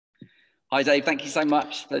Hi, Dave. Thank you so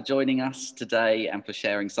much for joining us today and for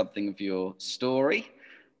sharing something of your story.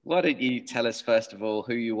 Why don't you tell us, first of all,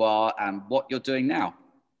 who you are and what you're doing now?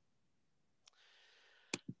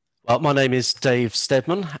 Well, my name is Dave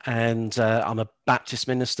Stedman, and I'm a Baptist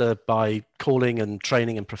minister by calling and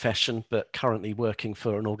training and profession, but currently working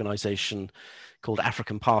for an organisation called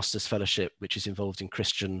African Pastors Fellowship, which is involved in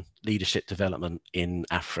Christian leadership development in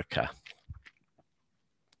Africa.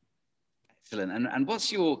 Excellent. And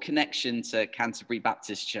what's your connection to Canterbury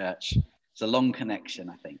Baptist Church? It's a long connection,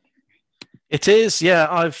 I think. It is, yeah.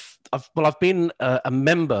 I've been a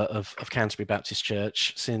member of Canterbury Baptist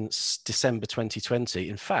Church since December 2020.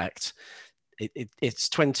 In fact, it's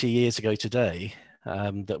 20 years ago today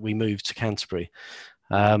that we moved to Canterbury.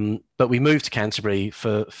 But we moved to Canterbury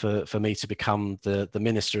for me to become the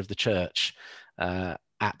minister of the church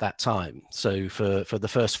at that time. So for the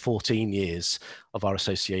first 14 years of our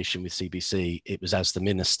association with CBC, it was as the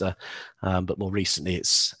minister, but more recently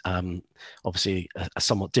it's obviously a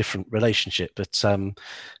somewhat different relationship. But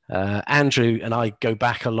Andrew and I go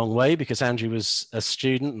back a long way because Andrew was a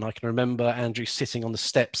student, and I can remember Andrew sitting on the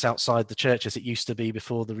steps outside the church as it used to be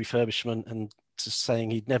before the refurbishment and just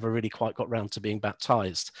saying he'd never really quite got round to being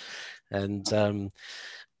baptized. And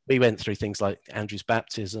we went through things like Andrew's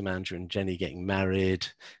baptism, Andrew and Jenny getting married,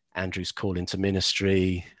 Andrew's call into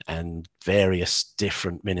ministry, and various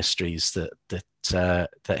different ministries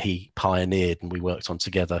that he pioneered and we worked on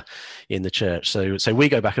together in the church. So we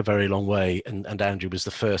go back a very long way, and Andrew was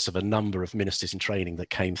the first of a number of ministers in training that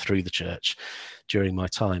came through the church during my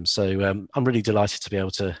time. So I'm really delighted to be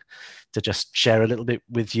able to just share a little bit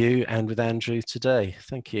with you and with Andrew today.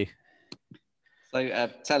 Thank you. So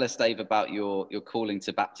tell us, Dave, about your calling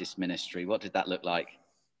to Baptist ministry. What did that look like?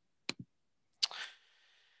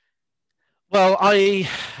 Well, I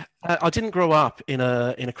didn't grow up in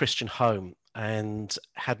a Christian home and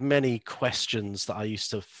had many questions that I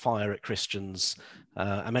used to fire at Christians,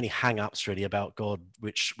 and many hang-ups really about God,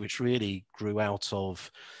 which really grew out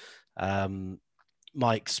of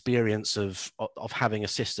my experience of having a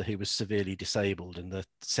sister who was severely disabled and the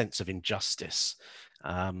sense of injustice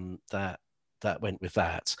that went with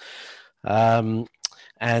that. And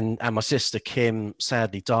my sister Kim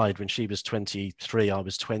sadly died when she was 23, I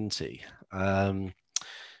was 20. And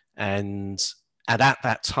at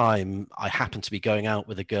that time, I happened to be going out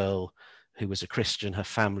with a girl who was a Christian. Her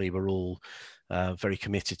family were all very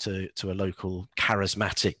committed to a local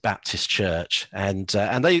charismatic Baptist church. And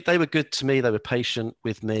they were good to me. They were patient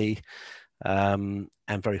with me and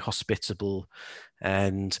very hospitable.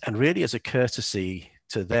 And really as a courtesy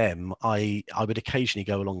to them, I would occasionally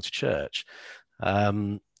go along to church.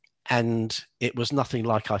 And it was nothing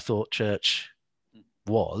like I thought church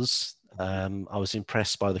was. I was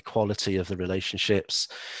impressed by the quality of the relationships.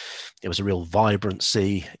 There was a real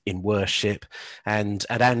vibrancy in worship. And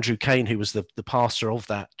Andrew Kane, who was the pastor of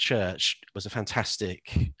that church, is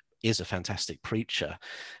a fantastic preacher.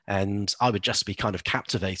 And I would just be kind of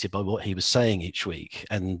captivated by what he was saying each week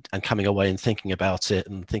and coming away and thinking about it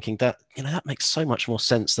and thinking that, that makes so much more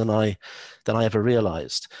sense than I ever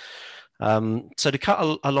realized. So to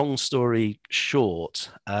cut a long story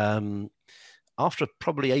short, after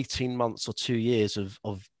probably 18 months or 2 years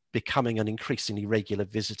of becoming an increasingly regular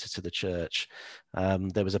visitor to the church,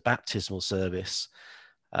 there was a baptismal service.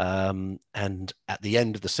 And at the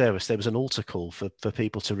end of the service, there was an altar call for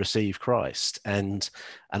people to receive Christ. And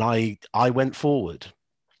I went forward.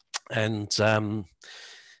 And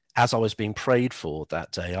as I was being prayed for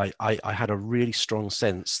that day, I had a really strong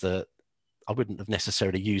sense that I wouldn't have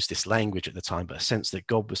necessarily used this language at the time, but a sense that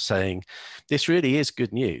God was saying, this really is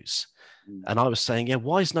good news. And I was saying, yeah,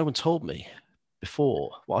 why has no one told me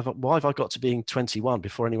before? Why have I got to being 21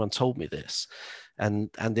 before anyone told me this?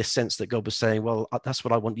 And this sense that God was saying, well, that's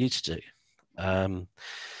what I want you to do.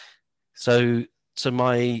 So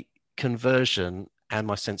my conversion and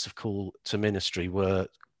my sense of call to ministry were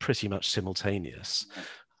pretty much simultaneous,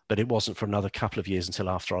 but it wasn't for another couple of years until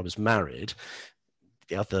after I was married.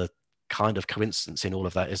 The other kind of coincidence in all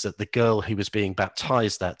of that is that the girl who was being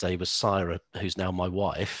baptized that day was Syra, who's now my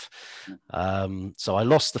wife. So I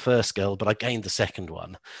lost the first girl, but I gained the second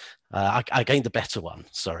one. I gained the better one,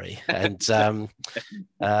 sorry. And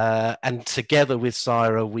together with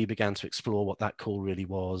Syra, we began to explore what that call really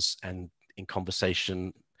was. And in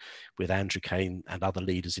conversation with Andrew Kane and other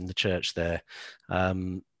leaders in the church there,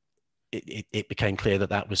 it became clear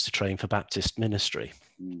that was to train for Baptist ministry,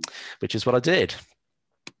 which is what I did.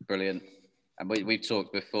 Brilliant. And we've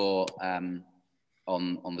talked before on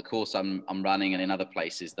the course I'm running and in other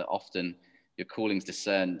places that often your calling's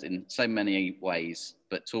discerned in so many ways,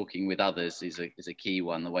 but talking with others is a key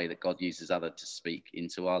one, the way that God uses others to speak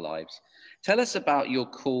into our lives. Tell us about your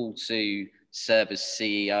call to serve as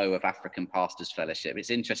CEO of African Pastors Fellowship.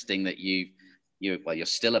 It's interesting that you're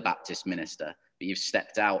still a Baptist minister, but you've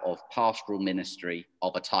stepped out of pastoral ministry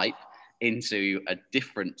of a type into a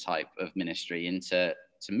different type of ministry, into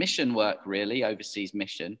mission work, really, overseas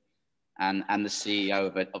mission, and the CEO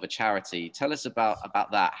of a charity. Tell us about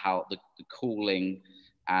that, how the calling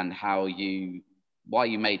and why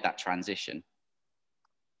you made that transition.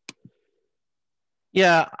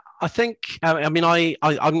 Yeah, I think,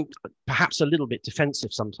 I'm perhaps a little bit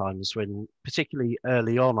defensive sometimes when, particularly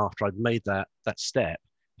early on after I'd made that step,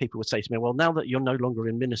 people would say to me, well, now that you're no longer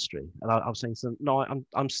in ministry. And I was saying to them, no,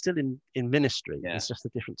 I'm still in ministry. Yeah. It's just a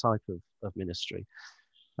different type of ministry.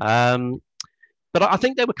 But I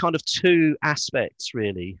think there were kind of two aspects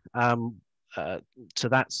really to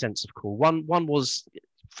that sense of call. One was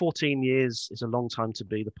 14 years is a long time to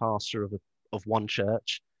be the pastor of one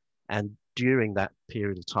church. And during that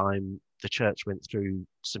period of time, the church went through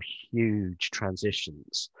some huge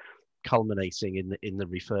transitions, culminating in the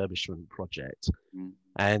refurbishment project. Mm.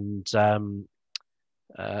 And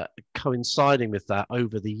coinciding with that,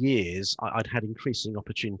 over the years, I'd had increasing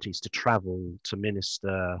opportunities to travel, to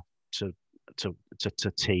minister, to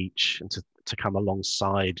teach, and to come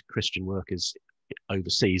alongside Christian workers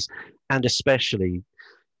overseas, and especially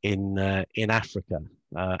in Africa,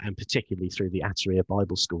 and particularly through the Ataria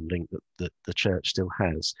Bible School link that the church still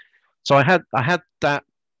has. So I had that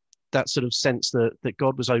sort of sense that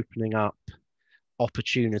God was opening up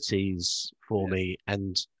opportunities for me,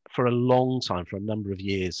 and for a long time, for a number of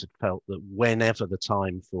years, had felt that whenever the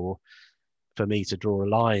time for me to draw a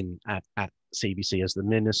line at CBC as the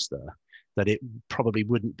minister, that it probably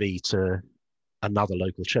wouldn't be to another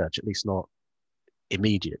local church, at least not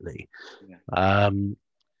immediately. Yeah.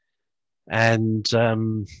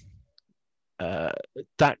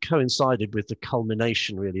 That coincided with the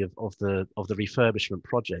culmination really of the refurbishment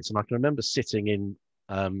project. And I can remember sitting in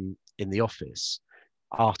the office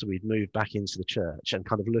after we'd moved back into the church and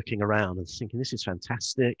kind of looking around and thinking, this is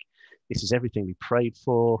fantastic. This is everything we prayed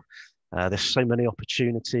for. There's so many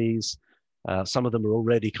opportunities. Some of them are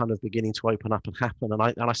already kind of beginning to open up and happen. And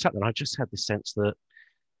I sat there and I just had the sense that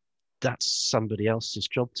that's somebody else's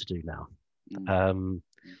job to do now. Mm.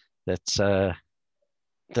 That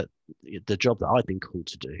the job that I'd been called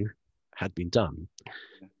to do had been done.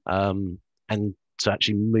 And to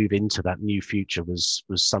actually move into that new future was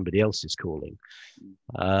somebody else's calling.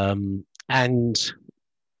 And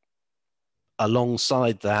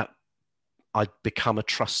alongside that, I'd become a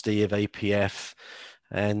trustee of APF,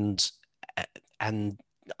 and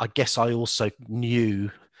I guess I also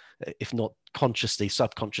knew, if not consciously,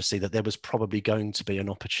 subconsciously, that there was probably going to be an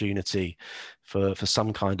opportunity for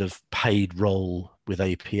some kind of paid role with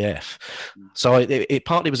APF. So it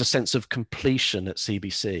partly was a sense of completion at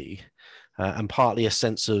CBC, and partly a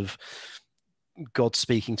sense of God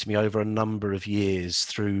speaking to me over a number of years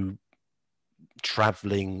through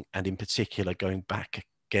traveling, and in particular going back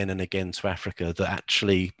again and again to Africa, that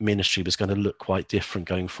actually ministry was going to look quite different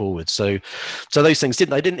going forward. So those things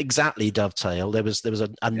didn't exactly dovetail. There was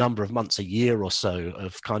a number of months, a year or so,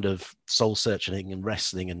 of kind of soul searching and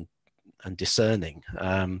wrestling and discerning.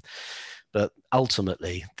 But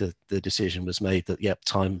ultimately, the decision was made that, yep,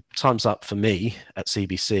 time's up for me at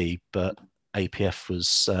CBC, but APF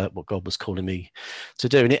was what God was calling me to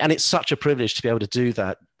do. And it's such a privilege to be able to do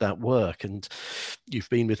that work. And you've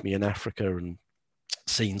been with me in Africa and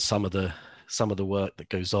seen some of the work that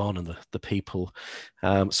goes on and the people.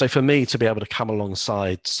 So for me to be able to come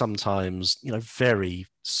alongside sometimes, very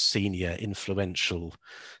senior, influential,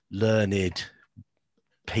 learned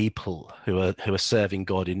people who are serving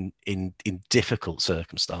God in difficult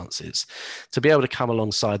circumstances, to be able to come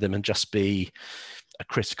alongside them and just be a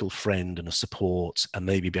critical friend and a support, and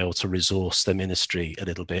maybe be able to resource their ministry a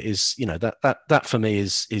little bit, is that for me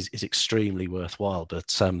is extremely worthwhile.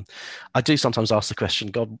 But I do sometimes ask the question,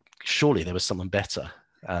 God, surely there was someone better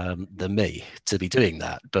than me to be doing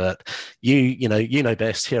that, but you know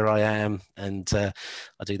best. Here I am, and I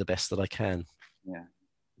do the best that I can. Yeah.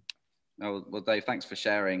 Oh, well, Dave, thanks for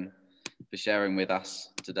sharing with us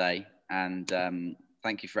today, and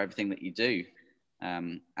thank you for everything that you do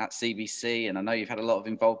at CBC. And I know you've had a lot of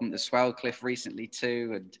involvement as well, Cliff, recently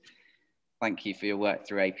too, and thank you for your work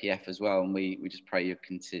through APF as well. And we just pray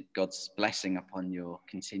God's blessing upon your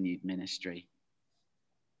continued ministry.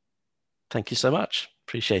 Thank you so much.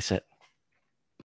 Appreciate it.